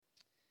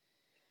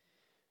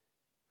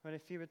Well,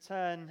 if you would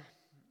turn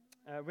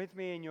with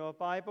me in your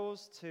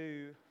Bibles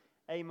to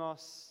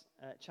Amos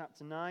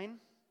chapter 9.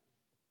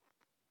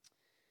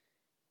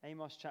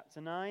 Amos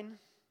chapter 9,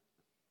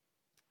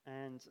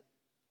 and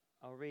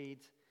I'll read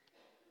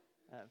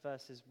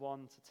verses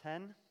 1 to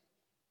 10.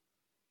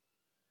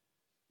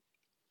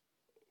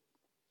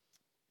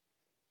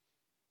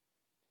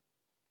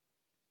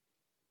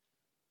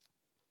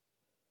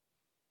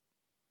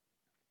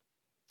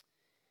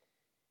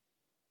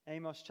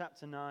 Amos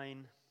chapter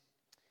 9,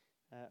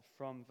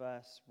 from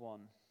verse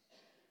 1.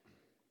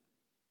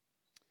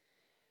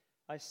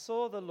 I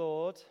saw the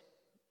Lord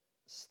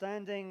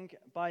standing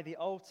by the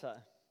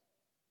altar,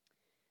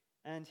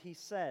 and he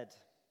said,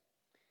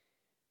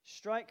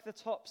 "Strike the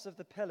tops of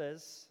the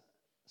pillars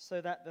so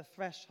that the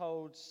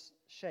thresholds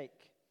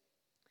shake.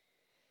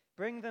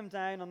 Bring them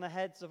down on the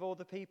heads of all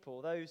the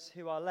people. Those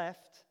who are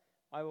left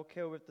I will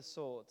kill with the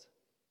sword.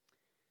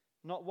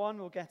 Not one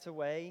will get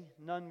away,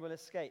 none will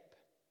escape.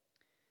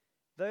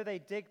 Though they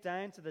dig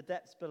down to the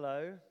depths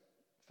below,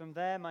 from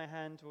there my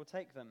hand will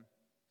take them.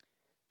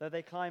 Though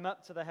they climb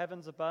up to the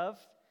heavens above,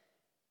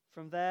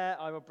 from there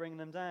I will bring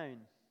them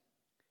down.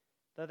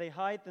 Though they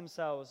hide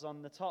themselves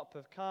on the top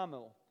of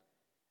Carmel,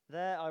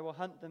 there I will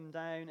hunt them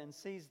down and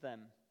seize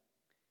them.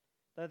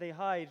 Though they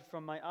hide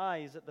from my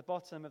eyes at the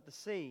bottom of the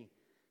sea,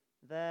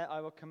 there I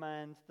will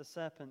command the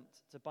serpent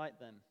to bite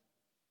them.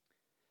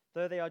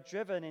 Though they are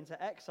driven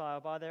into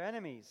exile by their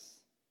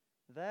enemies,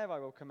 there I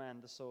will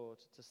command the sword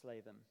to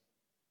slay them.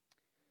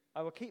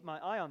 I will keep my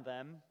eye on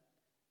them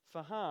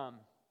for harm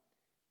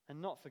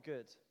and not for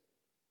good.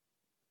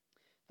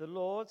 The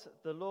Lord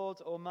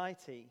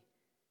Almighty,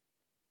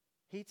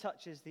 He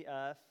touches the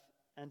earth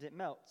and it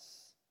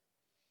melts,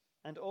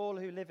 and all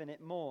who live in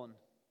it mourn.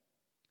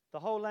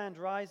 The whole land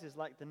rises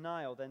like the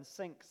Nile, then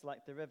sinks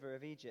like the river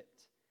of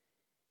Egypt.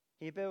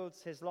 He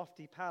builds his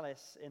lofty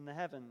palace in the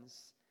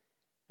heavens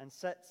and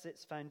sets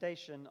its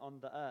foundation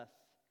on the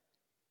earth.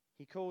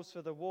 He calls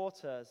for the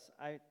waters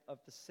out of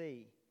the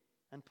sea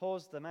and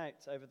pours them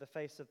out over the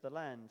face of the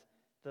land.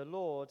 The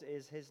Lord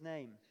is his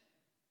name.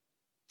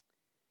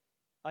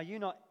 Are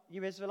you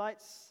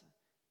Israelites,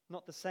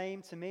 not the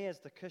same to me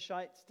as the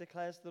Cushites,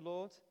 declares the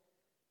Lord?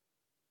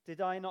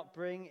 Did I not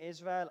bring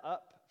Israel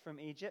up from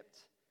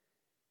Egypt,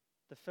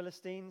 the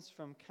Philistines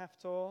from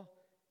Caphtor,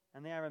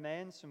 and the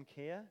Arameans from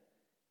Kir?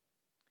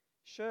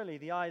 Surely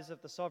the eyes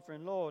of the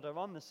sovereign Lord are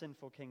on the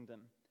sinful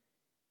kingdom.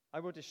 I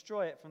will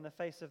destroy it from the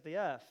face of the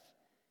earth.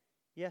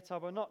 Yet I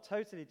will not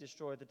totally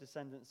destroy the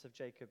descendants of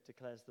Jacob,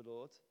 declares the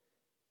Lord.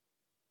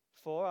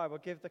 For I will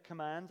give the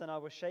command, and I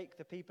will shake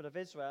the people of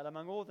Israel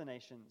among all the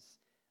nations,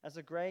 as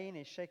a grain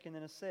is shaken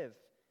in a sieve,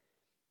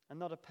 and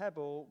not a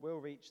pebble will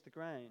reach the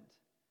ground.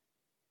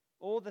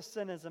 All the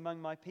sinners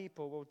among my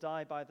people will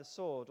die by the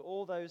sword.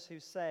 All those who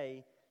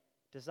say,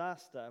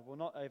 disaster will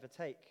not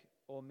overtake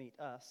or meet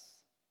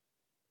us."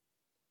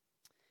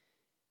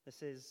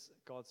 This is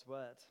God's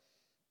word.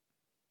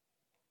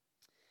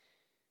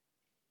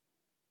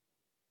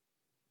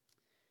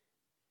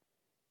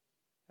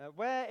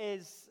 Where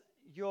is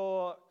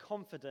your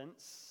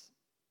confidence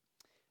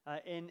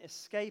in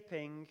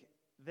escaping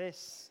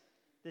this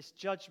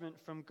judgment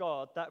from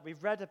God that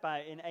we've read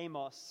about in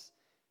Amos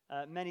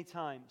many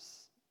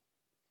times?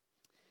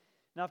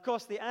 Now, of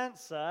course, the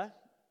answer,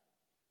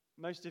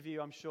 most of you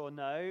I'm sure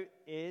know,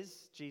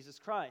 is Jesus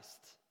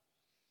Christ.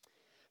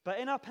 But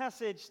in our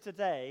passage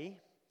today,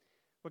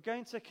 we're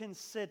going to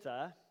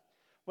consider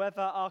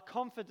whether our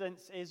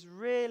confidence is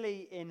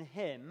really in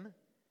him,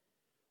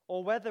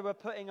 or whether we're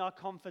putting our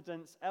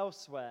confidence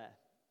elsewhere,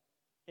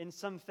 in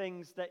some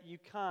things that you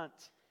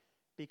can't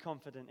be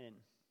confident in.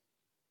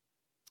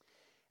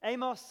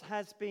 Amos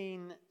has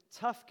been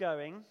tough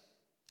going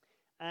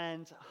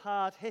and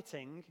hard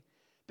hitting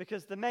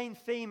because the main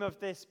theme of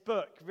this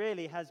book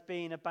really has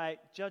been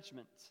about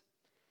judgment.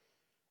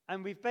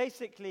 And we've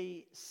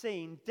basically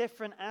seen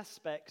different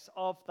aspects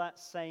of that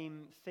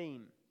same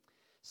theme.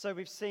 So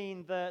we've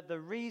seen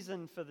the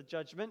reason for the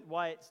judgment,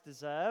 why it's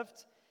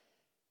deserved.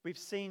 We've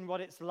seen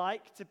what it's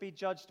like to be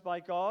judged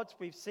by God.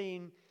 We've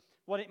seen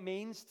what it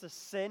means to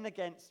sin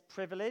against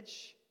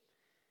privilege.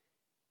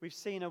 We've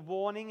seen a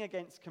warning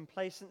against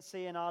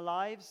complacency in our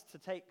lives, to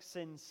take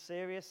sin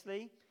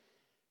seriously.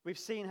 We've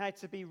seen how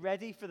to be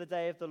ready for the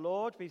day of the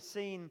Lord. We've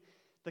seen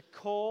the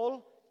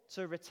call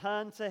to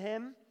return to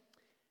him.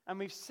 And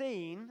we've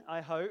seen,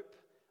 I hope,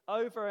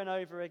 over and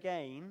over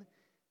again,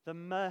 the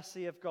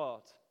mercy of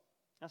God.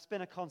 That's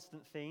been a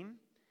constant theme,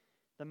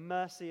 the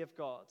mercy of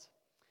God.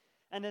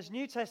 And as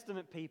New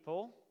Testament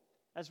people,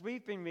 as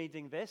we've been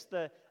reading this,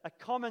 a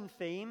common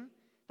theme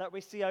that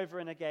we see over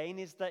and again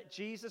is that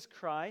Jesus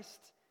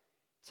Christ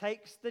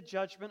takes the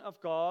judgment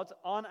of God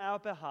on our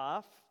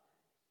behalf,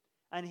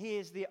 and he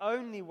is the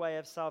only way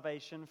of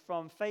salvation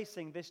from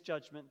facing this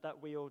judgment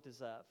that we all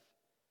deserve.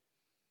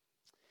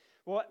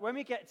 Well, when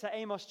we get to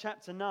Amos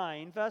chapter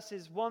 9,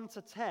 verses 1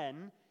 to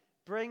 10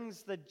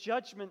 brings the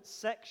judgment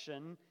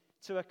section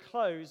to a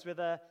close with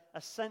a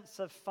sense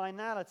of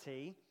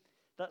finality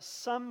that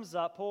sums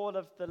up all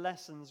of the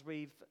lessons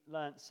we've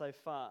learnt so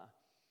far.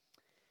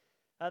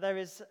 There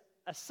is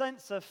a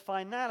sense of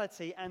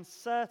finality and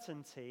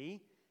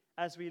certainty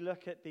as we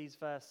look at these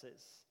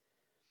verses.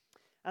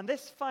 And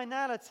this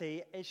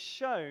finality is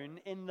shown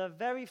in the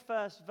very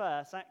first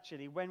verse,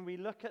 actually, when we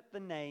look at the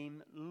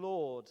name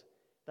Lord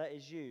that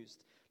is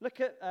used. Look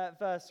at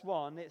verse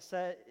 1.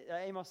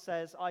 Amos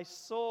says, I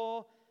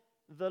saw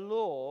the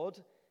Lord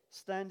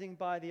standing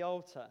by the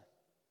altar.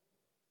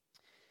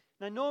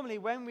 Now, normally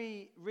when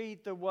we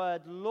read the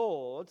word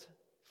Lord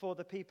for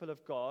the people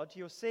of God,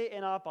 you'll see it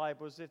in our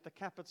Bibles with the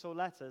capital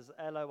letters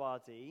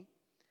Lord.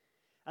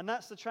 And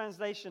that's the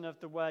translation of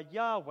the word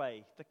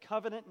Yahweh, the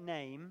covenant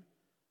name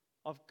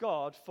of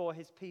God for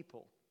his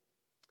people.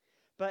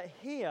 But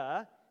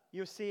here,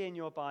 you'll see in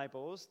your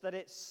Bibles that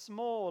it's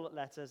small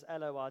letters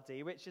Lord,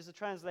 which is a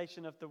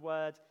translation of the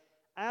word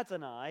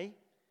Adonai,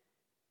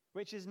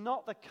 which is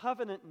not the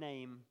covenant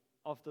name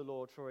of the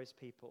Lord for his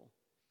people.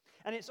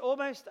 And it's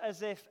almost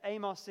as if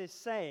Amos is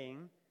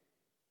saying,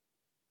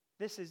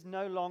 this is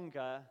no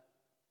longer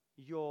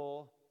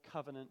your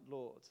covenant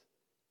Lord,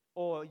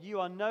 or you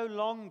are no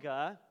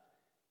longer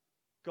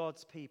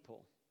God's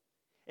people.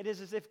 It is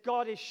as if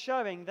God is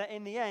showing that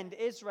in the end,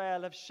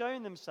 Israel have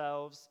shown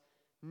themselves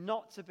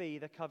not to be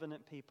the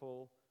covenant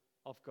people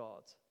of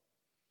God.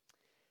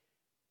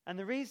 And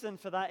the reason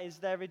for that is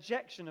their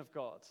rejection of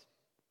God,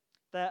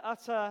 their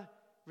utter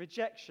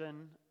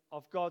rejection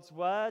of God's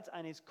word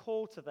and his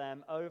call to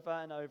them over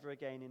and over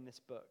again in this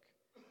book.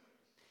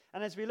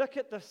 And as we look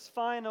at this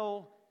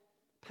final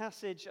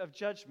passage of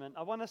judgment,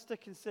 I want us to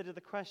consider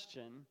the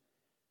question,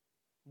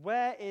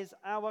 where is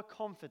our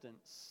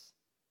confidence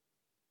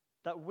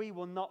that we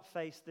will not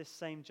face this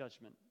same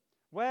judgment?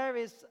 Where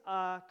is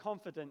our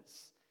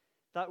confidence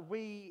that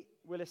we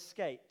will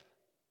escape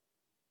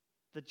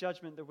the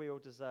judgment that we all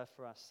deserve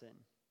for our sin?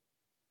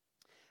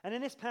 And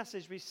in this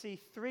passage, we see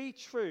three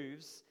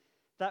truths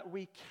that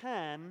we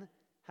can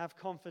have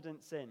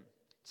confidence in.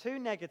 Two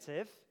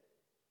negative,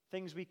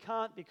 things we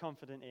can't be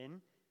confident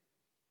in,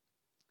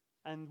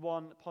 and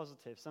one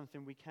positive,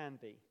 something we can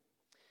be.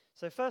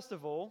 So first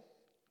of all,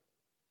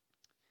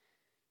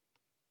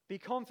 be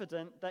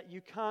confident that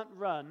you can't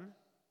run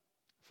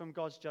from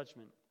God's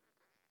judgment.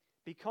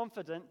 Be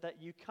confident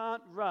that you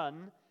can't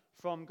run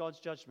from God's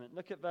judgment.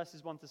 Look at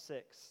verses 1 to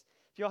 6.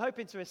 If you're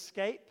hoping to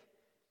escape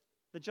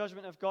the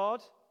judgment of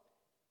God,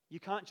 you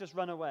can't just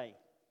run away.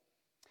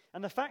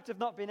 And the fact of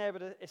not being able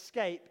to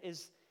escape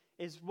is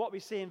what we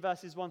see in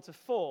verses 1 to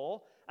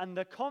 4, and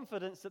the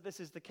confidence that this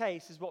is the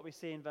case is what we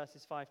see in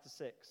verses 5 to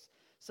 6.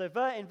 So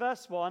in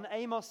verse 1,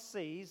 Amos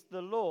sees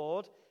the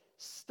Lord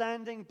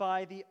standing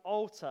by the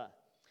altar.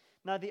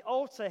 Now, the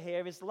altar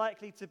here is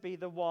likely to be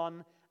the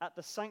one at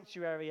the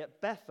sanctuary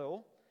at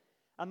Bethel,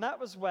 and that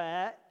was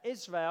where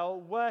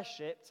Israel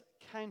worshipped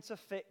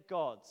counterfeit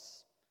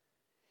gods.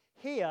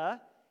 Here,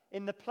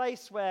 in the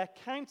place where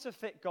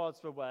counterfeit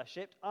gods were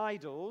worshipped,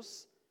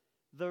 idols,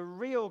 the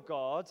real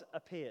God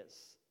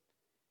appears.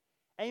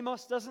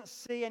 Amos doesn't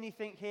see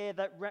anything here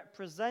that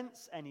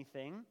represents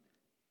anything.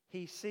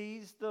 He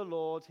sees the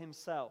Lord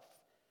himself.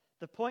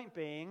 The point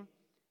being,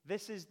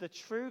 this is the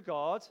true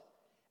God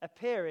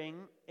appearing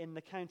in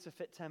the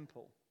counterfeit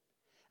temple.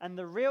 And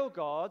the real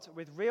God,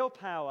 with real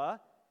power,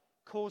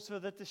 calls for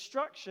the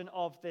destruction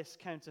of this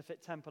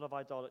counterfeit temple of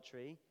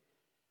idolatry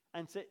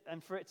and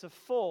for it to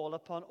fall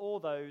upon all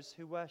those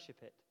who worship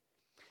it.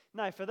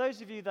 Now, for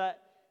those of you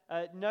that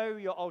know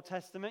your Old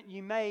Testament,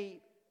 you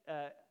may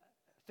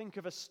think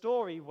of a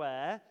story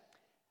where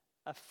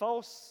a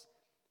false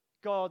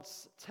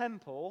god's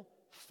temple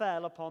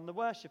fell upon the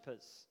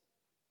worshippers.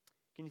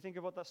 Can you think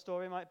of what that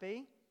story might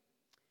be?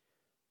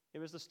 It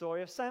was the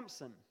story of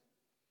Samson.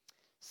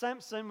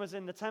 Samson was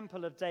in the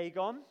temple of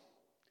Dagon,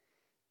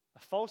 a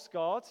false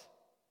god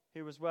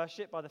who was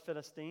worshipped by the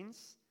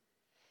Philistines.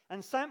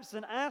 And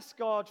Samson asked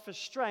God for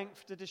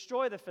strength to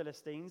destroy the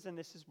Philistines, and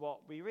this is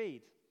what we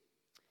read.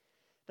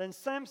 Then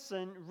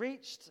Samson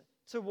reached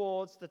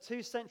towards the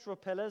two central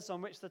pillars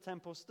on which the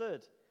temple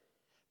stood.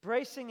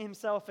 Bracing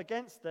himself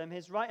against them,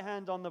 his right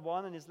hand on the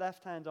one and his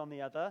left hand on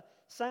the other,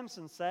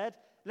 Samson said,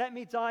 "Let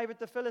me die with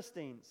the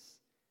Philistines."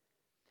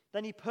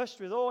 Then he pushed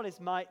with all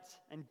his might,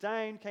 and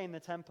down came the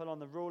temple on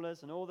the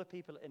rulers and all the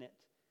people in it.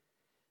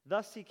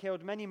 Thus he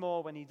killed many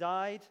more when he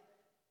died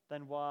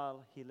than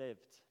while he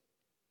lived.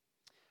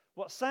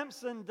 What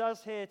Samson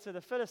does here to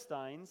the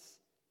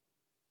Philistines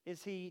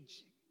is he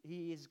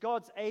is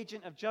God's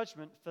agent of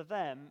judgment for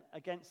them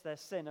against their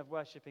sin of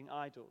worshipping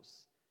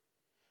idols.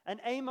 And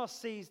Amos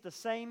sees the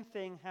same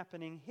thing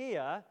happening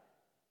here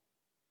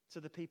to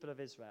the people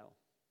of Israel.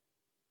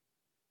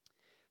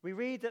 We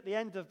read at the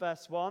end of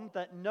verse 1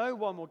 that no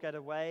one will get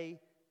away,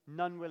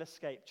 none will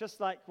escape,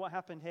 just like what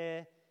happened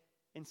here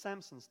in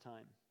Samson's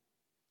time.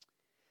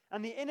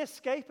 And the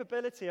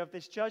inescapability of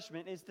this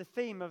judgment is the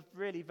theme of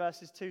really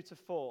verses 2 to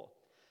 4.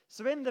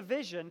 So in the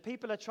vision,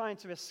 people are trying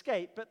to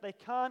escape, but they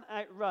can't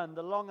outrun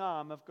the long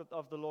arm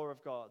of the law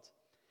of God.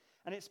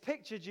 And it's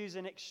pictured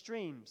using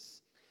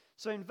extremes.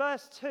 So in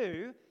verse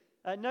 2,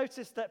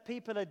 notice that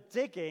people are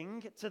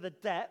digging to the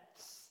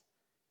depths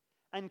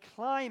and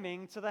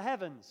climbing to the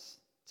heavens.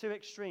 Two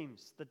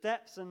extremes, the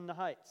depths and the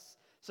heights.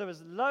 So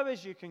as low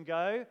as you can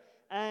go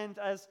and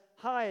as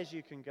high as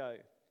you can go.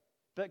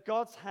 But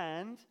God's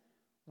hand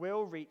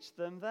will reach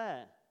them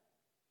there.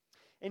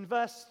 In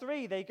verse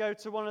 3, they go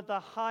to one of the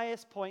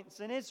highest points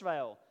in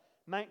Israel,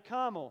 Mount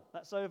Carmel.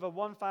 That's over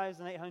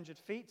 1,800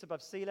 feet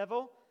above sea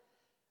level.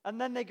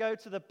 And then they go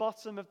to the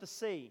bottom of the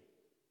sea.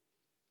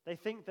 They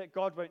think that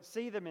God won't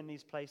see them in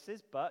these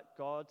places, but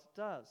God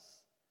does.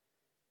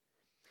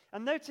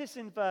 And notice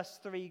in verse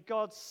 3,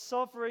 God's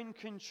sovereign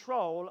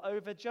control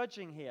over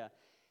judging here.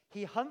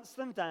 He hunts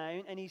them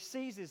down and he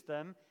seizes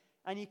them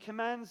and he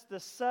commands the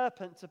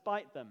serpent to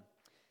bite them.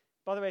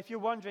 By the way, if you're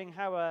wondering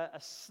how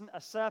a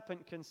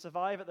serpent can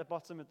survive at the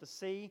bottom of the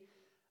sea,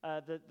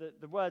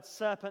 the word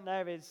serpent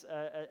there is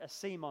a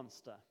sea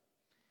monster.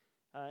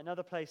 In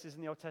other places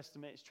in the Old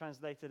Testament, it's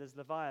translated as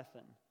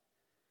Leviathan.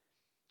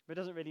 But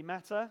it doesn't really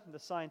matter, the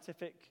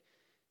scientific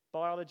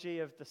biology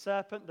of the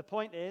serpent. The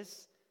point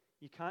is,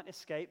 you can't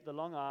escape the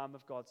long arm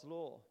of God's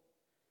law.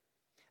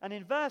 And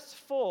in verse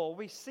 4,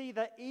 we see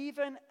that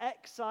even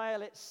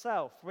exile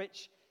itself,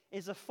 which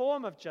is a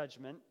form of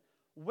judgment,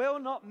 will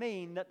not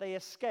mean that they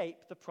escape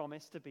the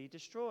promise to be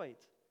destroyed.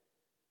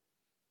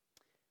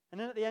 And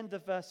then at the end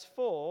of verse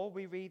 4,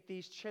 we read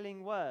these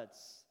chilling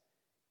words.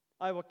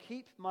 I will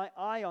keep my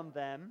eye on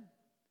them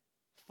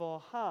for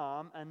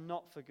harm and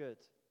not for good.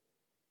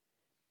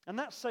 And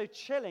that's so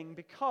chilling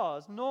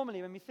because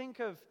normally when we think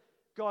of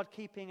God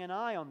keeping an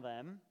eye on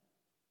them,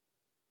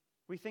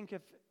 we think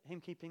of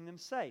him keeping them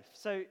safe.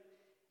 So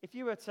if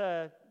you were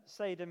to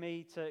say to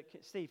me,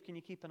 Steve, can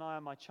you keep an eye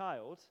on my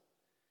child?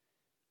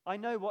 I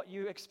know what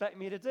you expect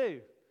me to do.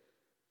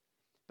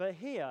 But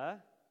here,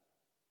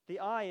 the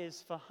eye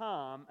is for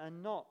harm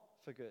and not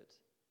for good.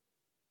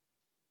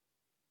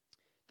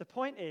 The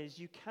point is,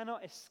 you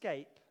cannot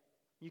escape,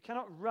 you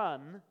cannot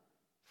run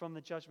from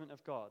the judgment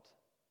of God.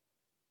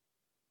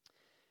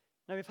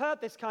 Now, we've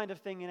heard this kind of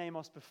thing in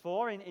Amos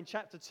before, in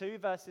chapter 2,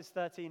 verses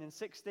 13 and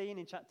 16,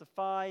 in chapter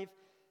 5,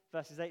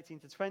 verses 18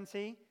 to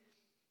 20.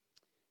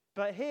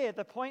 But here,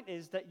 the point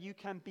is that you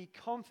can be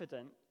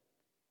confident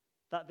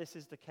that this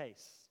is the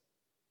case.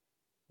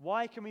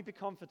 Why can we be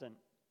confident?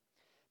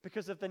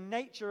 Because of the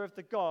nature of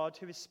the God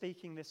who is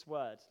speaking this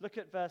word. Look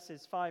at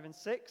verses 5 and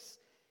 6.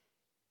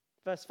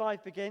 Verse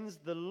 5 begins,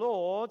 the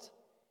Lord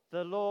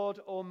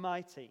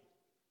Almighty.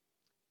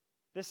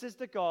 This is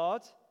the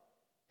God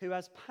who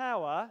has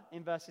power,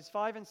 in verses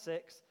 5 and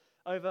 6,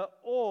 over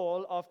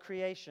all of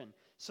creation.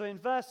 So in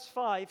verse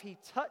 5, he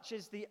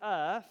touches the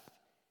earth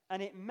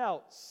and it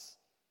melts,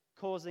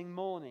 causing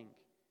mourning.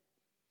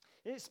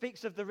 It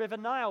speaks of the river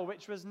Nile,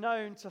 which was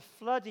known to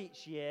flood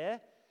each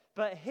year,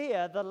 but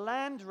here the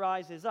land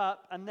rises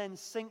up and then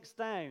sinks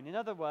down. In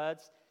other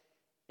words,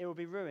 it will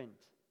be ruined.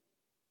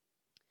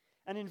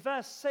 And in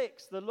verse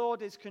 6, the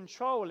Lord is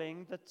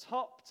controlling the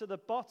top to the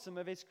bottom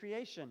of his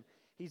creation.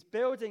 He's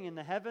building in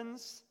the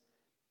heavens.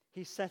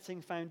 He's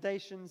setting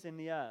foundations in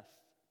the earth.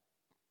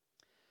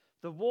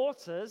 The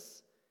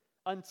waters,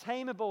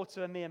 untamable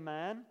to a mere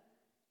man,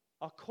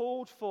 are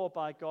called for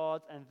by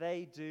God, and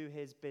they do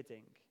his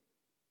bidding.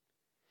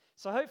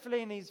 So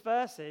hopefully in these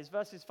verses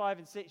 5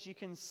 and 6, you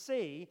can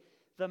see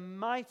the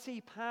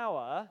mighty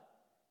power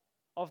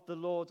of the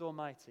Lord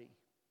Almighty.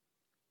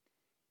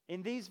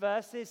 In these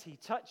verses, he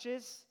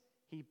touches,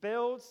 he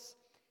builds,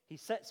 he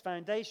sets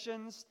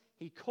foundations,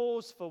 he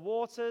calls for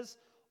waters.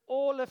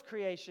 All of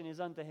creation is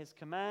under his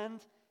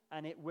command,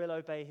 and it will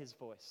obey his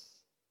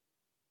voice.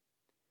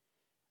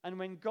 And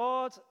when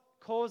God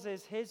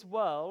causes his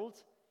world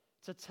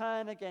to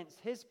turn against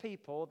his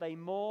people, they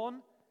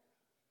mourn,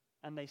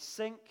 and they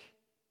sink,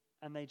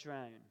 and they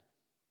drown.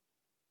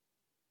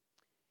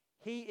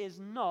 He is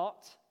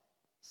not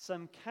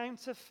some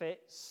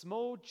counterfeit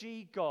small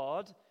g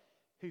God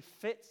who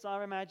fits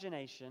our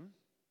imagination.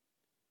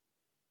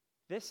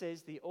 This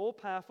is the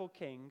all-powerful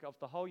King of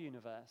the whole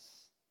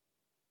universe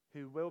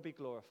who will be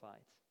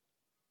glorified.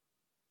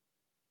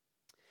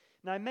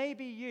 Now,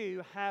 maybe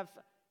you have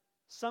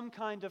some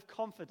kind of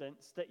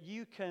confidence that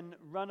you can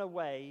run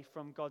away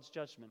from God's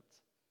judgment.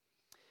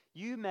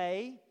 You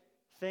may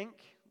think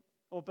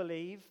or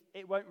believe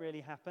it won't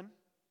really happen.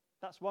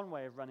 That's one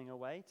way of running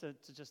away, to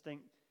just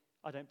think,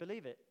 I don't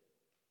believe it.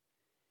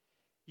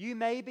 You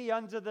may be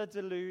under the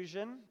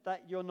delusion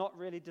that you're not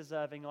really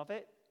deserving of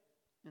it.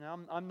 You know,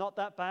 I'm not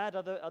that bad.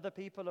 Other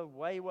people are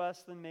way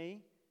worse than me.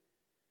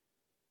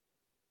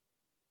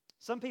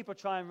 Some people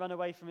try and run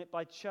away from it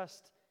by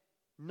just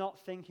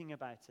not thinking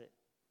about it.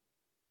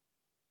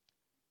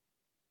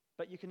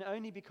 But you can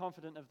only be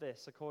confident of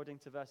this according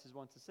to verses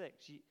 1 to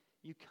 6.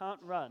 You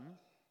can't run.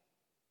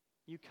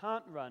 You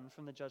can't run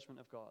from the judgment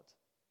of God.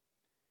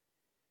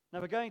 Now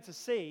we're going to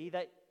see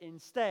that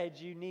instead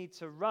you need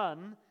to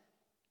run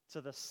to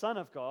the Son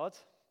of God,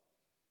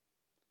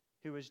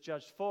 who was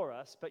judged for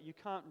us, but you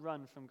can't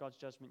run from God's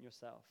judgment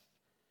yourself.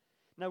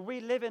 Now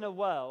we live in a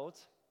world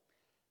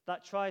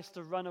that tries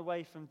to run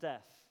away from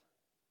death,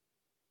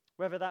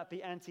 whether that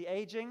be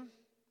anti-aging,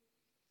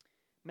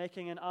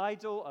 making an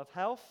idol of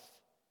health,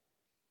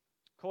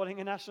 calling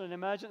a national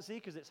emergency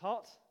because it's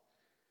hot.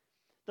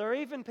 There are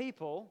even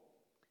people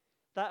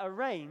that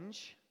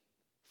arrange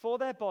for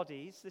their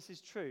bodies, this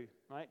is true,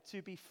 right,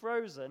 to be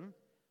frozen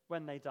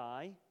when they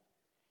die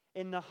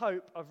in the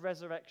hope of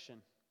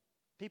resurrection.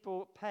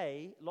 People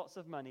pay lots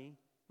of money,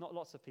 not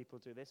lots of people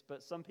do this,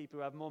 but some people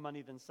who have more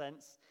money than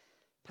sense,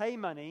 pay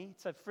money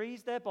to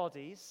freeze their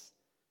bodies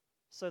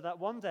so that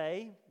one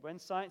day, when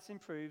science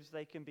improves,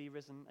 they can be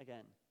risen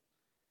again.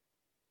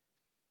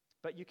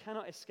 But you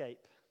cannot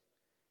escape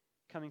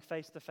coming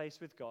face to face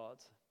with God.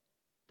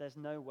 There's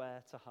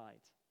nowhere to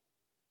hide.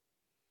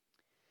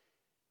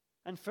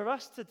 And for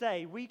us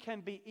today, we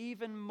can be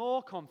even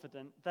more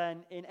confident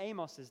than in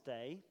Amos's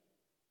day,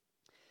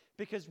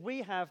 because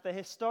we have the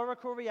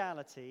historical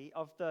reality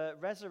of the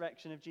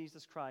resurrection of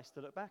Jesus Christ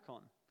to look back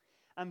on.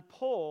 And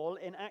Paul,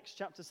 in Acts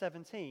chapter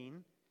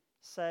 17,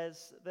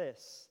 says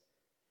this: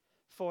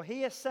 "For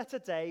he has set a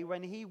day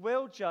when he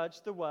will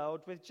judge the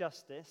world with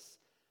justice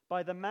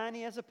by the man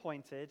he has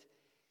appointed.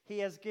 He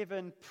has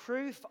given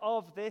proof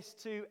of this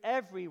to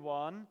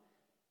everyone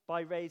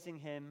by raising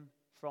him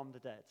from the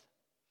dead."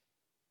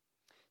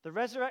 The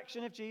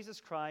resurrection of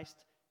Jesus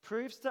Christ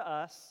proves to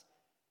us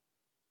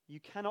you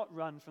cannot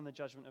run from the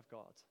judgment of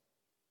God.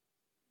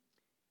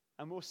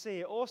 And we'll see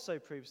it also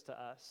proves to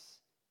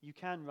us you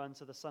can run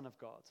to the Son of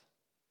God.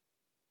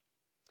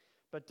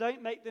 But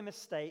don't make the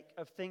mistake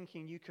of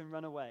thinking you can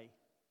run away.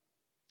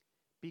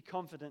 Be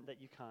confident that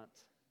you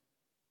can't.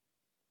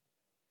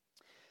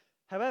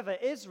 However,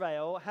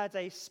 Israel had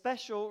a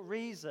special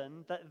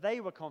reason that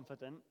they were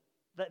confident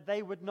that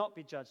they would not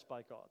be judged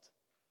by God.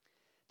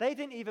 They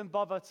didn't even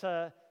bother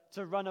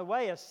to run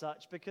away as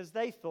such because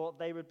they thought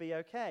they would be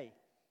okay.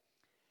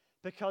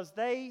 Because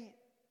they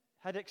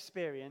had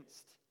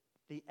experienced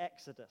the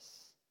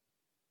Exodus.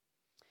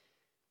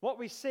 What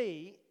we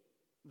see,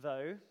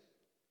 though,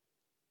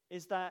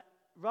 is that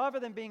rather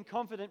than being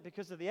confident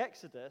because of the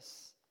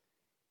Exodus,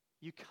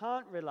 you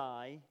can't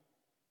rely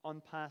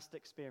on past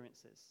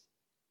experiences.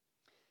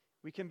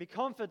 We can be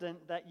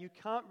confident that you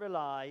can't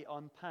rely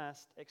on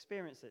past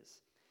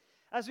experiences.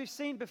 As we've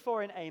seen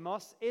before in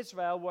Amos,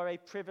 Israel were a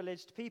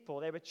privileged people.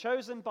 They were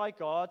chosen by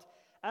God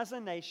as a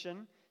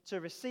nation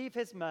to receive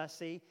his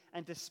mercy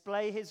and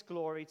display his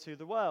glory to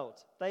the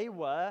world. They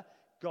were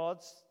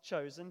God's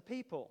chosen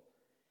people.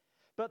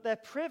 But their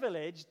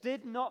privilege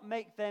did not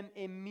make them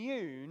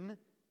immune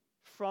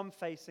from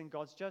facing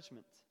God's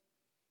judgment.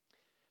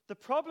 The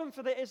problem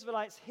for the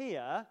Israelites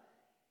here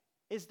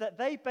is that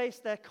they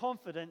based their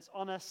confidence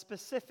on a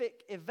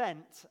specific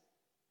event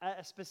at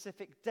a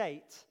specific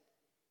date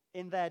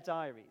in their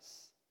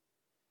diaries.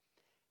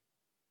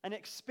 An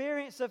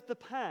experience of the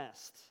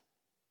past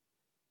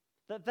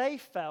that they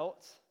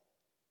felt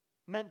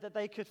meant that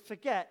they could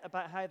forget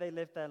about how they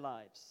lived their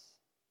lives.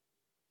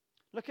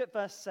 Look at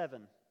verse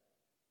 7.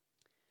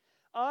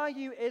 "Are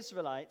you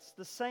Israelites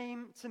the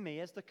same to me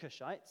as the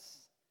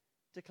Cushites,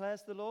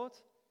 declares the Lord?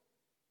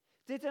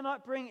 Did I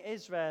not bring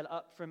Israel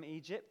up from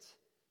Egypt,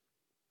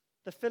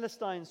 the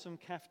Philistines from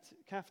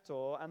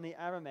Caphtor, and the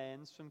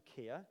Arameans from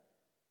Kir?"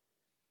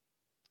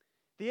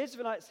 The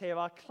Israelites here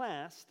are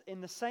classed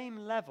in the same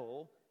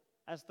level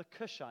as the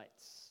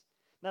Cushites.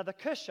 Now, the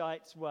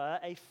Cushites were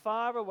a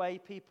faraway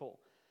people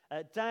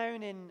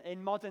down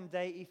in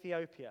modern-day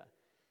Ethiopia.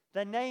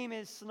 Their name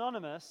is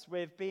synonymous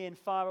with being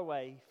far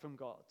away from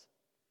God.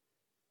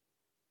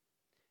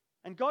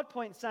 And God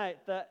points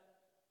out that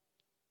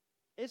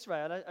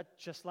Israel are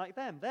just like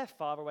them. They're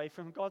far away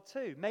from God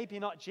too. Maybe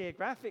not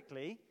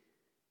geographically,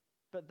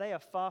 but they are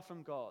far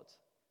from God.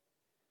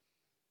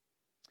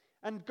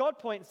 And God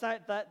points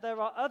out that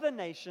there are other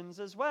nations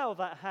as well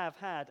that have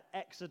had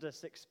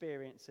Exodus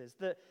experiences.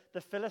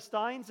 The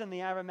Philistines and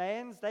the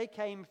Arameans, they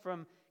came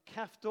from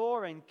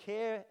Caphtor and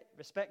Kir,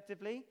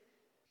 respectively.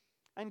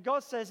 And God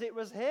says it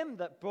was him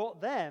that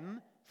brought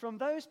them from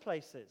those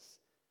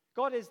places.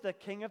 God is the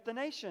king of the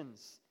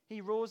nations. He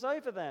rules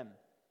over them.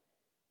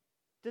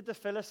 Did the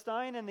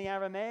Philistine and the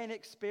Aramean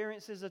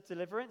experiences of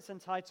deliverance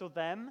entitle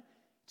them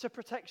to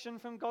protection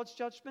from God's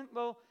judgment?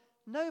 Well,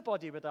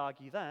 nobody would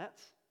argue that.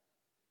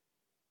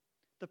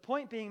 The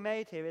point being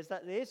made here is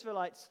that the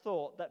Israelites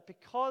thought that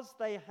because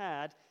they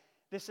had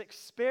this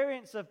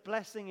experience of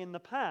blessing in the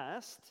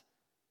past,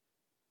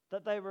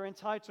 that they were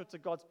entitled to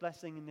God's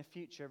blessing in the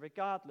future,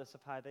 regardless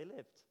of how they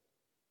lived.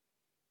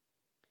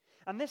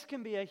 And this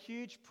can be a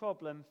huge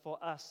problem for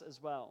us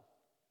as well.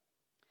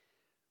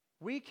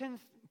 We can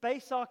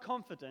base our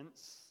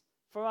confidence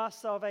for our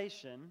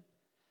salvation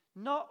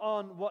not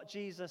on what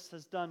Jesus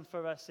has done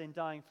for us in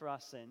dying for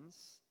our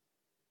sins,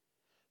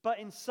 but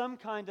in some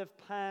kind of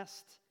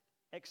past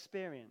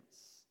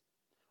experience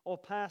or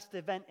past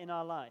event in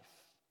our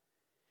life.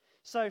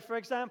 So, for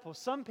example,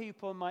 some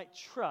people might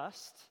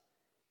trust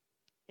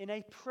in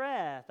a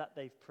prayer that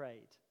they've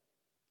prayed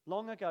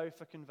long ago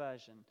for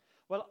conversion.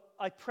 Well,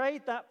 I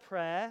prayed that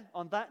prayer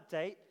on that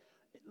date.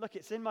 Look,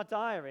 it's in my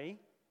diary.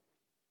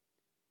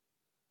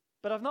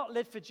 But I've not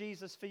lived for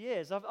Jesus for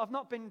years. I've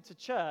not been to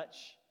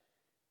church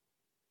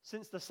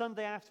since the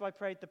Sunday after I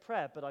prayed the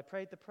prayer, but I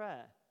prayed the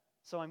prayer.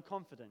 So I'm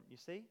confident, you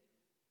see?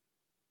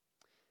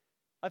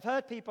 I've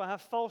heard people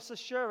have false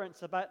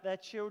assurance about their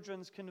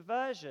children's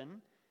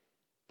conversion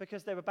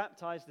because they were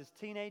baptized as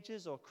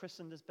teenagers or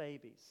christened as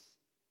babies.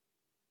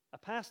 A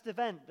past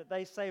event that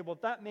they say, well,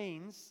 that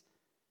means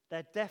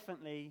they're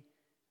definitely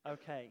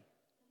okay,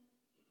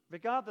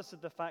 regardless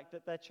of the fact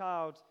that their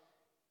child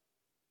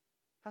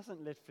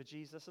hasn't lived for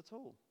Jesus at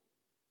all.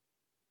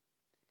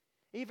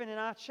 Even in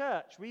our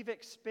church, we've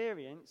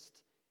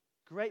experienced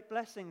great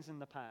blessings in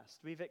the past.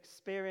 We've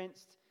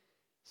experienced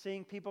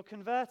seeing people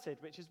converted,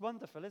 which is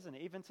wonderful, isn't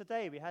it? Even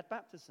today, we had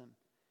baptism.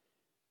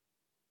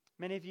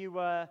 Many of you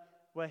were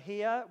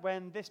here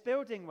when this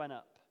building went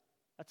up,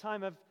 a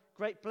time of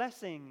great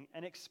blessing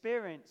and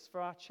experience for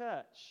our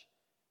church.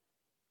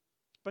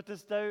 But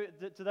do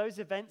those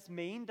events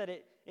mean that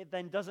it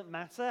then doesn't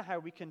matter how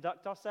we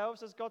conduct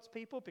ourselves as God's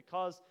people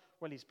because,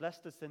 well, He's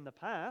blessed us in the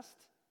past?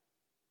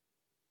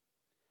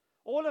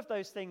 All of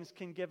those things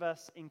can give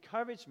us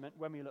encouragement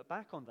when we look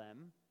back on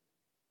them,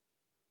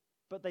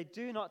 but they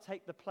do not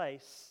take the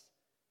place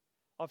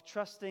of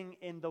trusting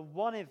in the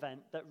one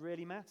event that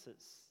really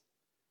matters,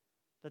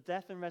 the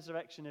death and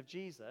resurrection of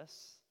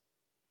Jesus,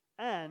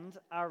 and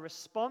our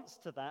response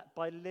to that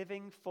by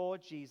living for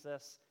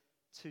Jesus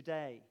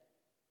today.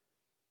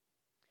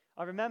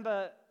 I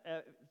remember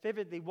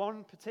vividly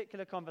one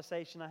particular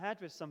conversation I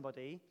had with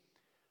somebody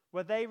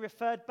where they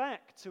referred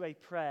back to a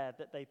prayer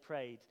that they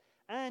prayed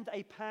and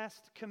a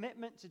past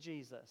commitment to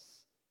Jesus.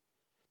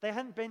 They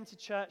hadn't been to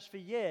church for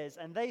years,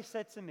 and they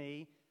said to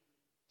me,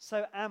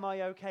 "So am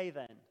I okay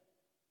then?"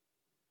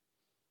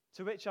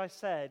 To which I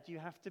said, you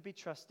have to be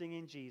trusting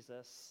in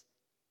Jesus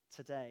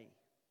today.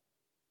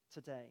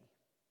 Today.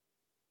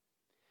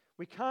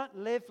 We can't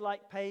live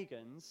like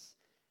pagans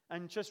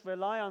and just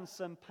rely on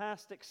some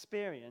past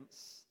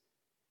experience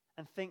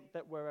and think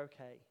that we're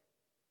okay.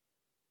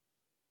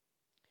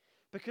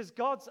 Because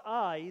God's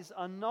eyes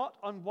are not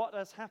on what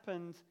has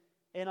happened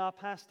in our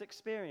past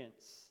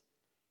experience.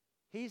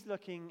 He's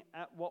looking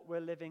at what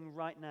we're living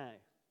right now.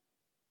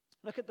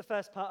 Look at the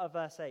first part of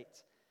verse 8.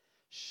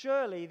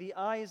 Surely the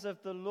eyes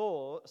of the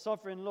Lord,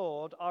 sovereign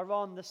Lord, are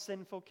on the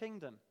sinful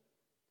kingdom.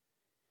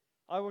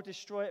 I will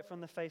destroy it from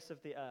the face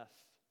of the earth.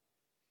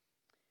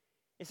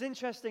 It's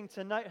interesting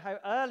to note how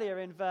earlier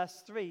in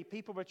verse 3,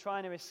 people were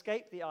trying to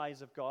escape the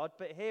eyes of God,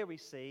 but here we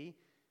see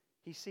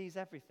He sees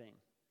everything.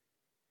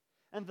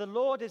 And the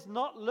Lord is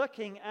not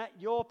looking at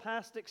your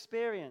past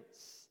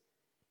experience.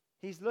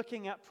 He's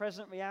looking at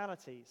present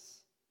realities.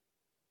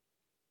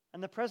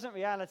 And the present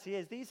reality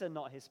is these are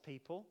not His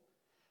people.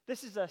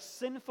 This is a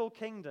sinful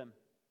kingdom.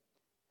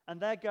 And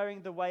they're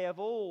going the way of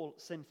all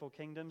sinful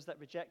kingdoms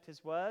that reject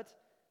His word.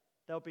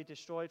 They'll be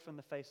destroyed from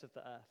the face of the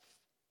earth.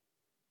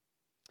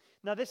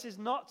 Now, this is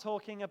not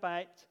talking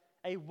about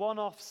a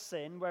one-off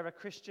sin where a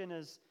Christian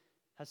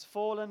has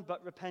fallen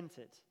but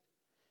repented.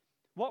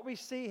 What we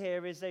see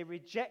here is a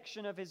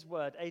rejection of His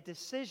word, a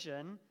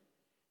decision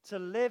to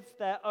live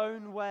their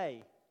own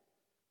way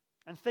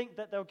and think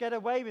that they'll get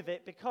away with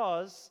it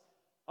because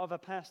of a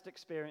past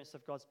experience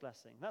of God's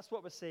blessing. That's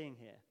what we're seeing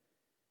here.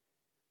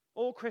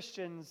 All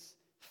Christians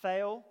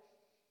fail.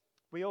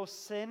 We all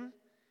sin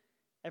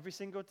every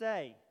single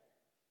day.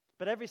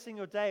 But every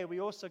single day we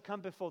also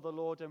come before the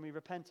Lord and we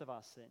repent of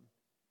our sin.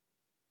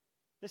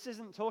 This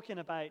isn't talking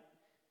about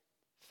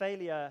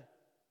failure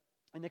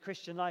in the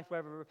Christian life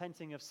where we're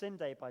repenting of sin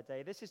day by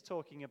day. This is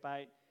talking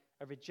about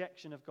a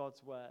rejection of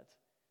God's word.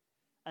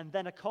 And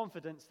then a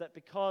confidence that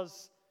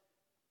because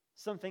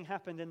something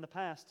happened in the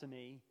past to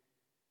me,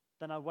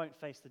 then I won't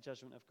face the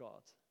judgment of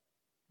God.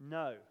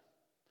 No.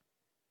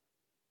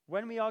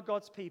 When we are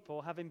God's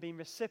people, having been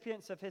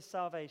recipients of His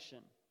salvation,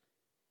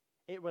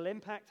 it will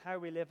impact how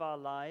we live our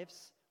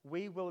lives.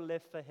 We will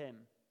live for Him.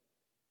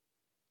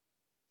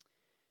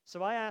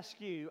 So I ask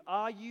you,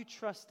 are you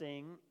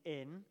trusting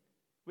in,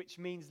 which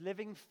means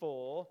living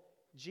for,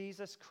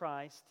 Jesus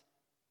Christ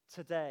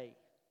today?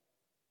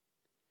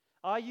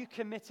 Are you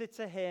committed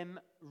to Him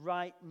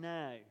right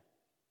now?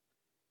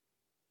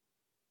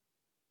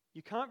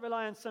 You can't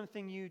rely on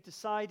something you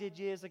decided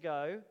years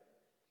ago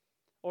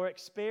or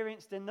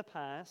experienced in the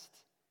past.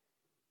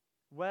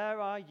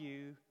 Where are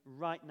you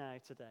right now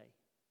today?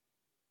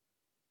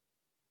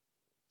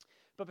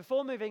 But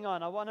before moving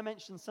on, I want to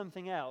mention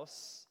something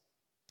else,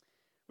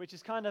 which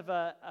is kind of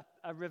a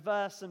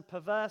reverse and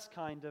perverse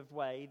kind of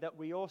way that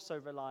we also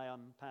rely on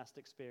past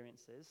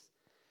experiences.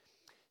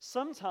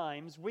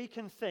 Sometimes we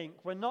can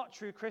think we're not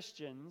true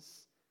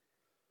Christians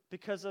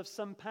because of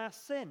some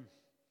past sin.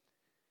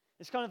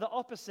 It's kind of the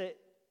opposite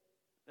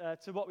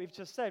to what we've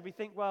just said. We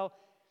think, well,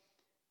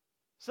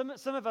 some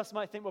of us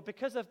might think, well,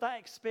 because of that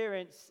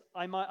experience,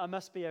 I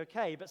must be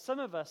okay. But some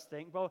of us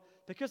think, well,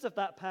 because of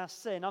that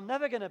past sin, I'm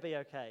never going to be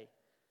okay.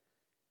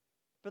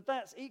 But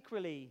that's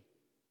equally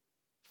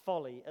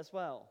folly as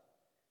well.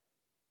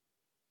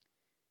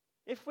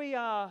 If we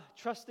are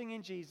trusting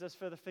in Jesus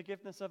for the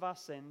forgiveness of our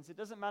sins, it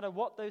doesn't matter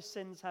what those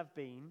sins have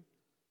been.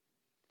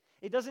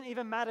 It doesn't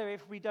even matter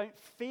if we don't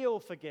feel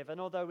forgiven,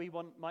 although we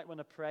might want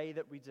to pray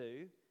that we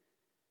do.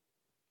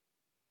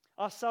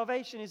 Our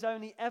salvation is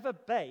only ever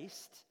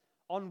based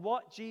on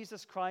what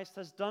Jesus Christ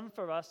has done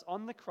for us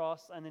on the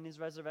cross and in His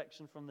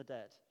resurrection from the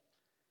dead.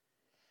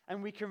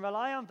 And we can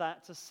rely on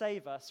that to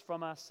save us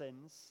from our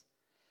sins.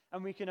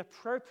 And we can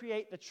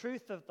appropriate the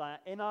truth of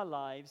that in our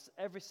lives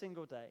every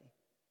single day.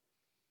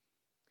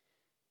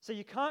 So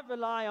you can't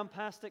rely on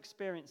past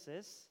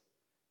experiences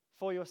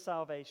for your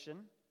salvation,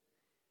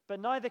 but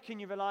neither can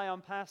you rely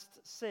on past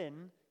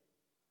sin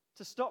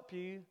to stop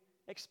you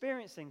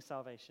experiencing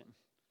salvation.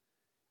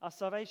 Our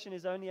salvation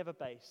is only ever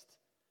based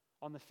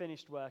on the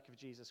finished work of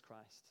Jesus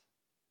Christ.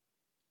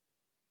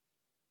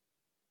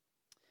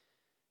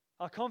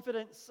 Our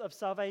confidence of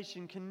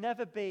salvation can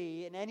never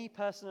be in any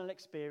personal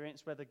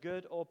experience, whether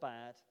good or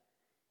bad.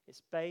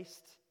 It's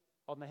based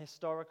on the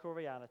historical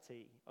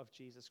reality of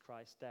Jesus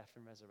Christ's death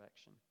and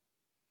resurrection.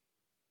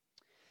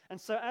 And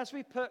so as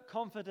we put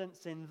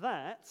confidence in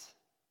that,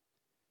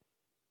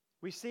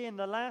 we see in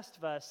the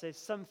last verses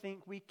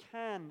something we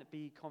can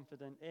be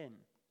confident in.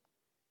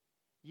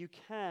 You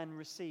can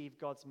receive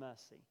God's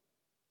mercy.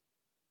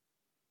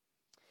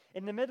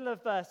 In the middle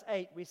of verse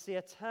 8, we see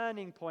a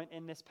turning point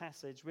in this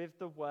passage with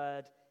the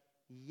word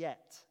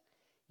yet.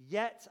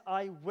 Yet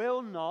I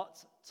will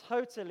not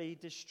totally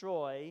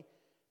destroy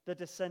the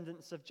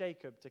descendants of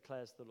Jacob,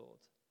 declares the Lord.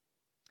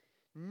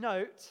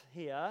 Note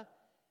here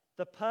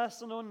the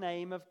personal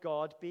name of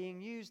God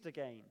being used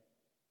again.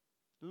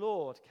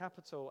 Lord,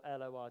 capital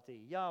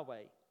L-O-R-D,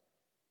 Yahweh.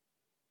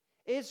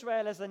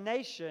 Israel as a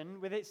nation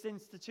with its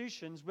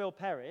institutions will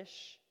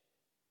perish.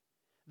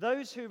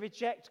 Those who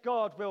reject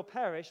God will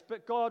perish,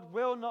 but God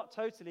will not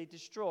totally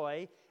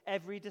destroy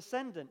every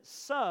descendant.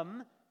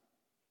 Some,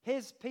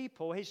 his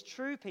people, his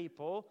true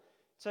people,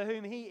 to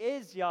whom he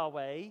is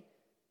Yahweh,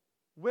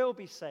 will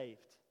be saved,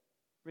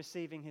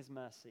 receiving his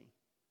mercy.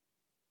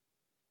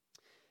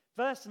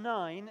 Verse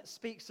 9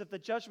 speaks of the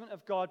judgment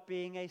of God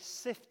being a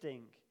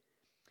sifting.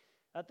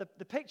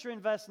 The picture in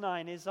verse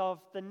 9 is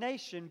of the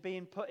nation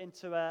being put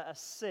into a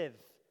sieve.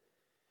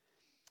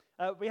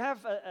 We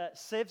have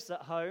sieves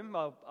at home.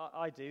 Well,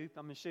 I do.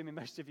 I'm assuming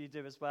most of you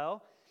do as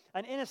well.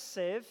 And in a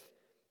sieve,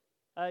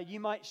 you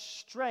might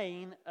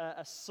strain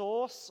a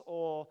sauce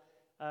or,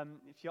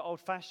 if you're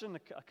old-fashioned,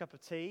 a cup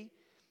of tea.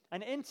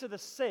 And into the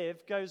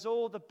sieve goes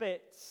all the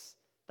bits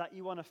that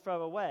you want to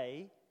throw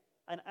away.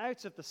 And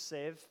out of the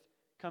sieve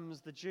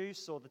comes the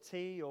juice or the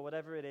tea or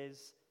whatever it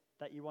is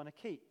that you want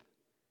to keep.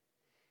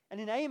 And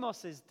in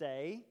Amos's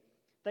day,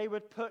 they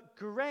would put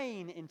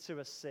grain into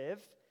a sieve,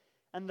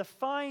 and the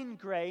fine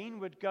grain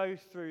would go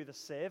through the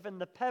sieve,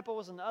 and the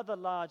pebbles and other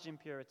large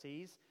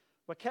impurities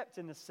were kept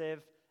in the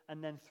sieve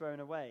and then thrown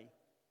away.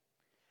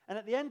 And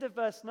at the end of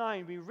verse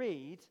 9, we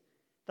read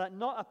that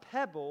not a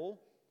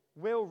pebble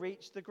will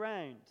reach the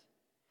ground,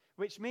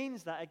 which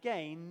means that,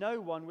 again,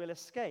 no one will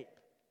escape.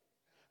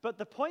 But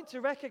the point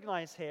to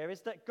recognize here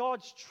is that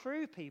God's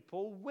true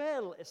people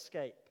will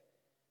escape.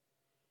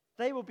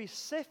 They will be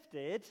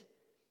sifted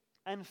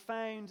and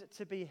found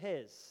to be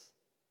his.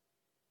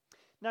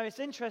 Now, it's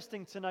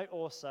interesting to note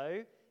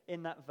also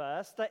in that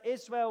verse that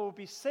Israel will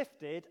be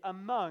sifted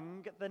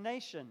among the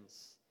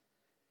nations.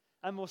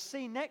 And we'll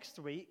see next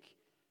week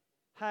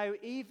how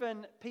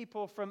even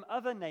people from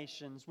other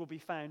nations will be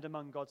found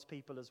among God's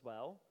people as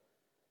well.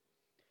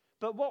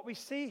 But what we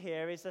see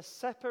here is a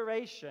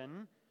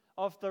separation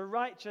of the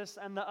righteous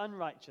and the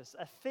unrighteous,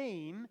 a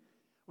theme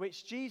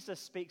which Jesus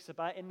speaks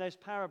about in those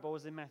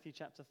parables in Matthew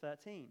chapter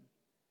 13.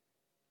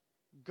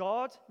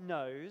 God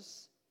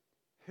knows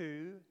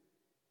who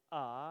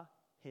are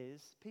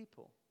his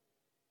people.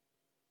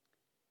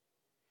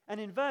 And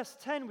in verse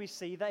 10 we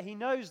see that he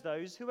knows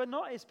those who are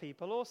not his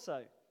people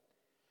also.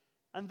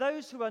 And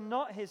those who are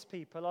not his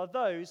people are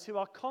those who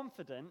are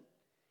confident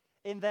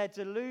in their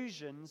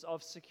delusions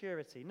of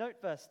security.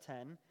 Note verse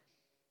 10.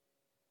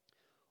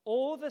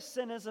 All the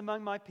sinners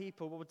among my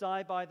people will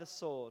die by the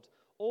sword.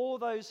 All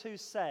those who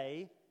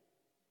say,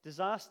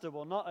 disaster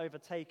will not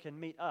overtake and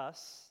meet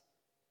us.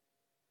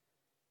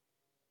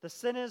 The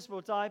sinners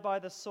will die by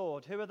the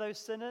sword. Who are those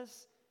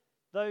sinners?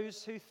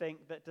 Those who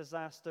think that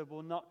disaster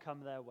will not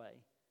come their way.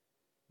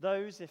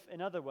 Those, if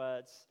in other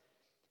words,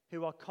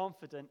 who are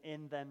confident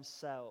in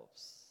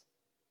themselves.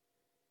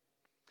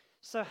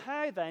 So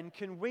how then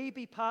can we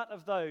be part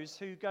of those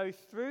who go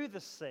through the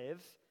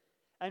sieve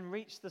and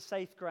reach the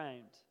safe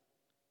ground?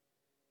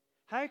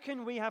 How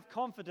can we have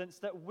confidence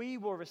that we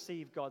will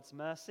receive God's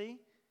mercy?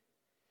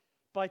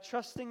 By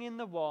trusting in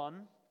the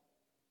one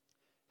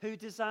who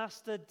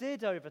disaster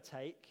did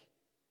overtake,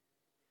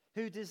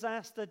 who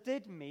disaster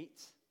did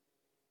meet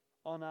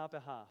on our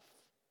behalf.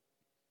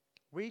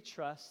 We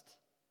trust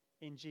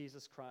in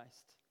Jesus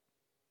Christ.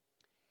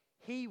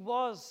 He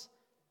was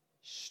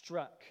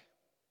struck.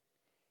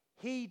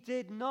 He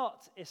did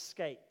not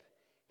escape.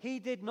 He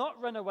did not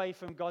run away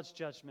from God's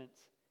judgment.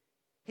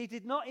 He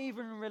did not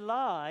even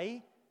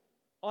rely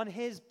on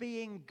his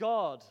being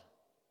God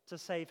to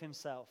save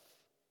himself.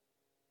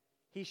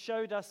 He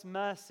showed us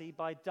mercy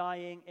by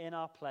dying in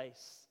our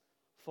place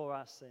for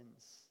our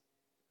sins.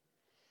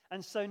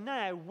 And so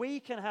now we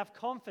can have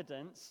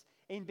confidence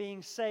in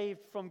being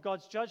saved from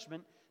God's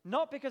judgment,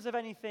 not because of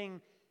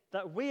anything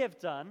that we have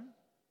done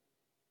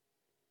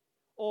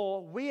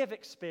or we have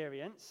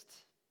experienced,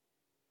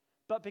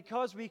 but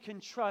because we can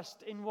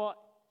trust in what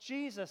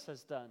Jesus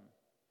has done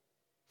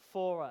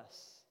for us.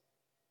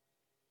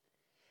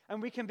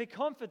 And we can be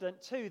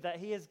confident too that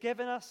he has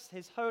given us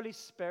his Holy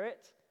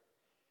Spirit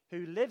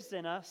who lives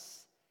in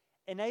us,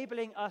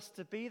 enabling us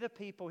to be the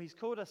people he's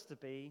called us to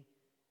be,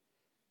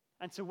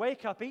 and to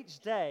wake up each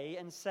day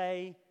and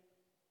say,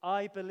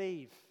 I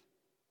believe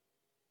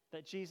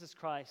that Jesus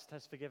Christ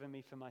has forgiven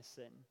me for my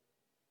sin.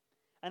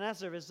 And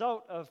as a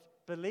result of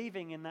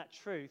believing in that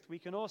truth, we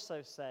can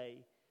also say,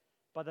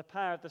 by the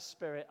power of the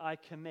Spirit, I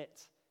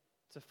commit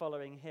to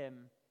following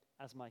him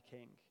as my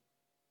King.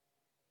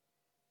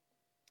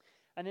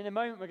 And in a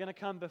moment, we're going to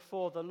come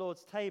before the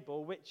Lord's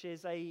table, which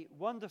is a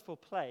wonderful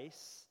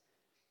place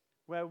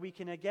where we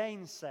can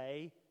again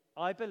say,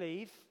 I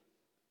believe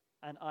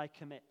and I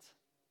commit.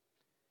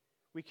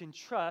 We can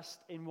trust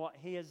in what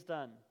he has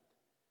done.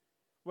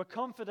 We're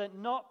confident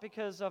not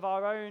because of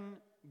our own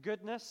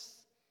goodness.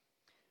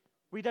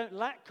 We don't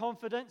lack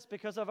confidence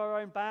because of our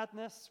own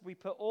badness. We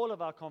put all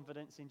of our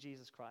confidence in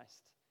Jesus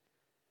Christ.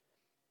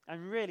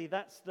 And really,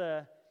 that's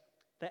the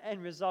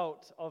end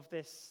result of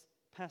this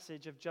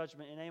passage of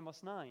judgment in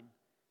Amos 9.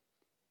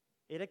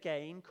 It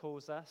again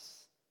calls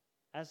us,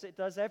 as it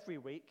does every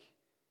week,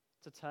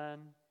 to turn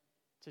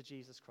to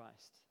Jesus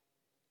Christ.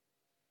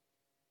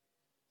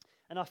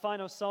 And our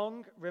final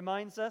song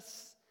reminds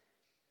us,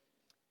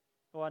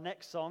 or our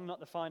next song, not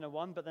the final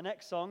one, but the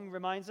next song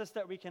reminds us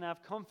that we can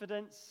have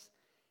confidence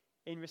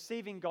in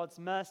receiving God's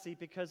mercy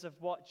because of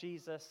what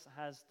Jesus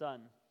has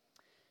done.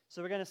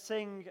 So we're going to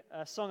sing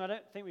a song. I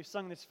don't think we've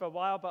sung this for a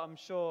while, but I'm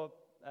sure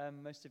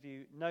most of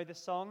you know this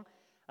song.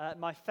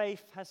 My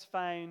faith has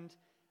found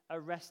a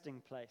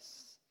resting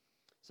place.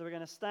 So we're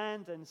going to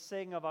stand and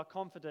sing of our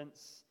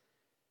confidence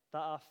that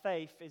our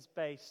faith is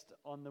based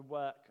on the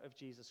work of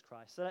Jesus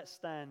Christ. So let's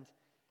stand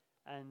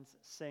and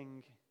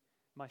sing,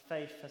 My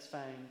faith has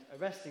found a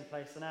resting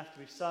place. And after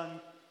we've sung,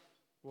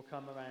 we'll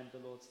come around the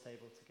Lord's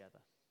table together.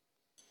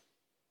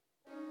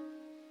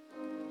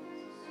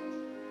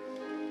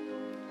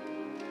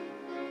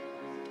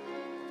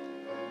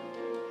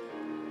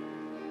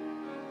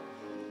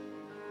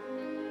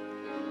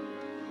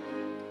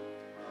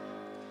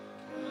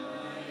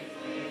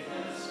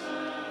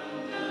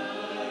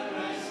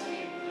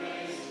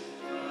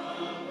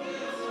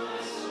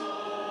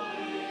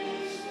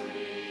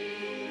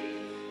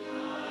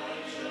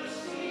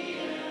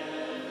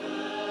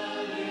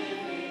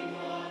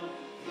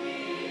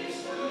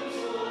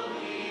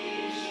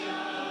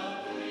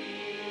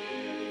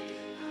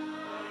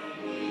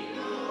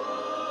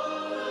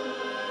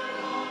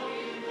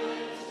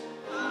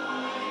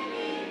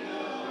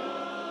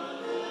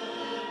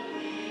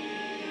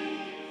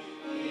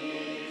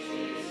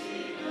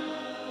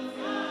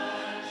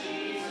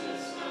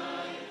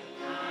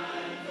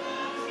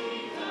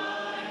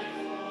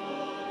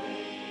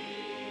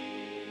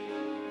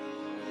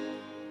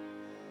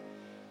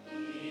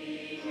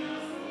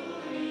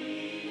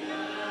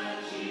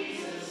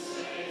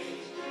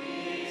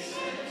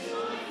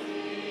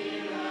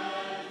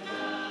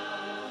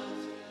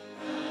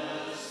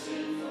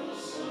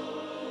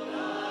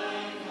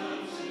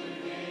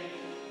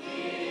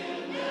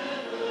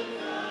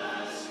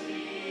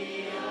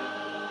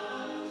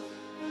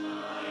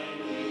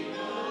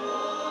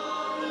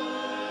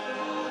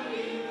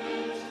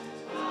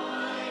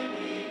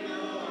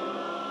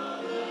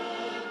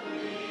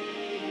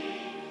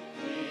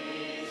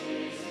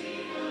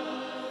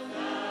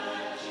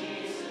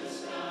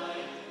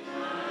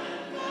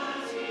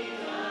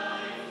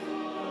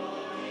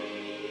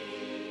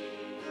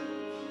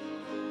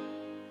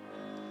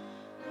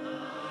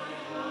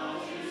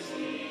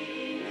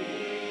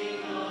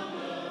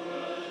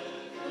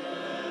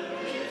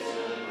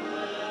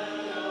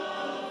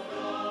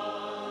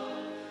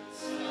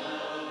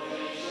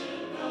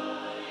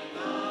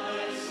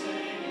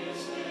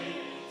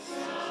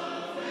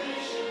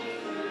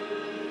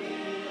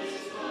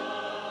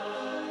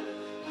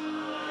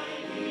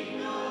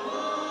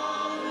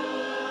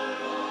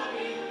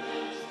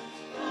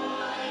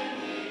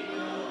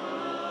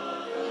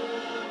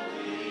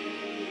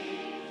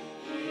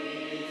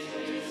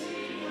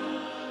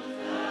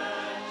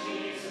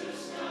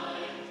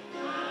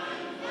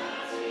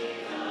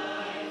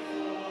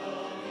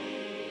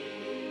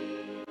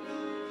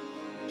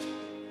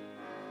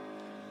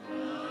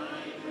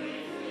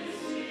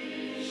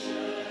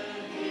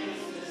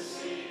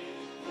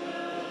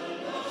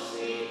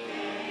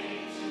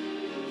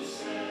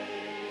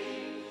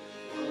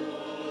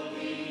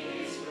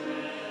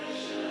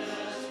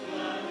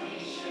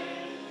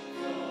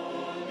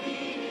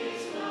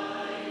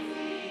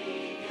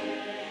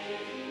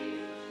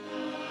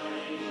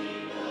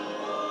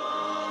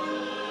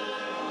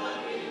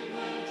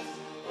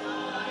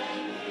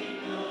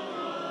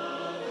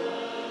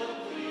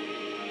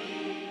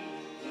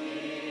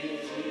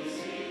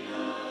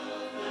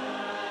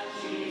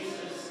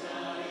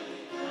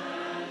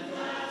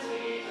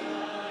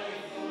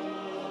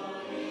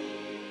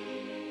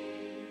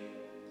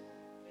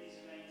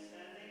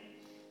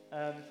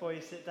 Before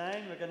you sit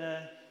down, we're going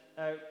to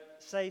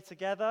say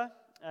together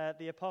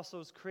the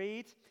Apostles'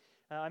 Creed.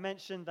 I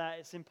mentioned that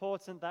it's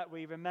important that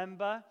we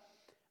remember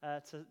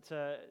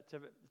to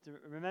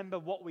remember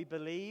what we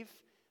believe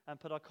and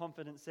put our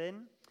confidence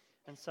in.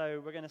 And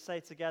so we're going to say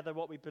together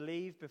what we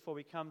believe before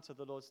we come to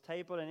the Lord's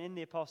table. And in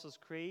the Apostles'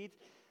 Creed,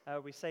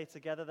 we say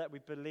together that we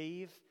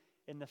believe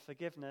in the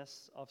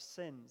forgiveness of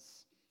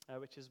sins,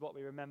 which is what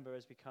we remember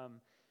as we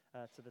come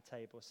to the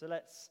table. So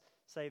let's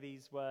say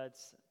these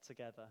words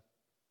together.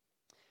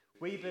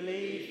 We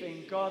believe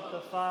in God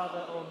the Father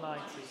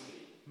Almighty,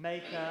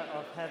 maker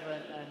of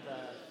heaven and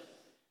earth,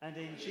 and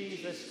in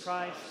Jesus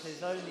Christ,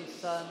 his only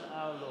Son,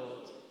 our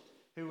Lord,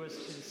 who was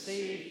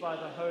conceived by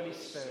the Holy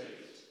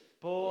Spirit,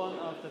 born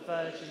of the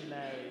Virgin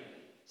Mary,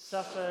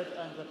 suffered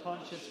under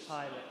Pontius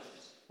Pilate,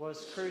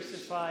 was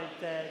crucified,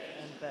 dead,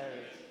 and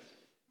buried.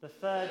 The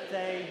third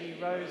day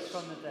he rose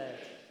from the dead.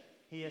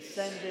 He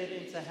ascended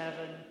into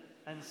heaven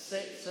and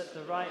sits at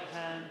the right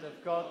hand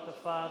of God the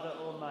Father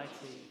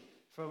Almighty,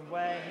 from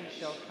where he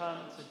shall come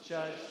to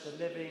judge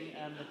the living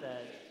and the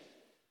dead.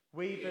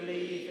 We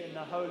believe in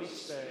the Holy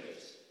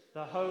Spirit,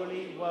 the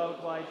holy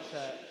worldwide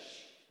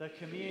church, the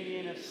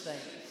communion of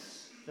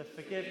saints, the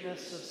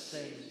forgiveness of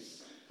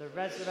sins, the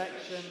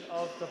resurrection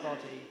of the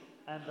body,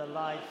 and the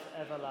life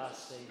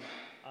everlasting.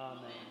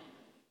 Amen.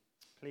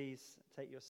 Please take your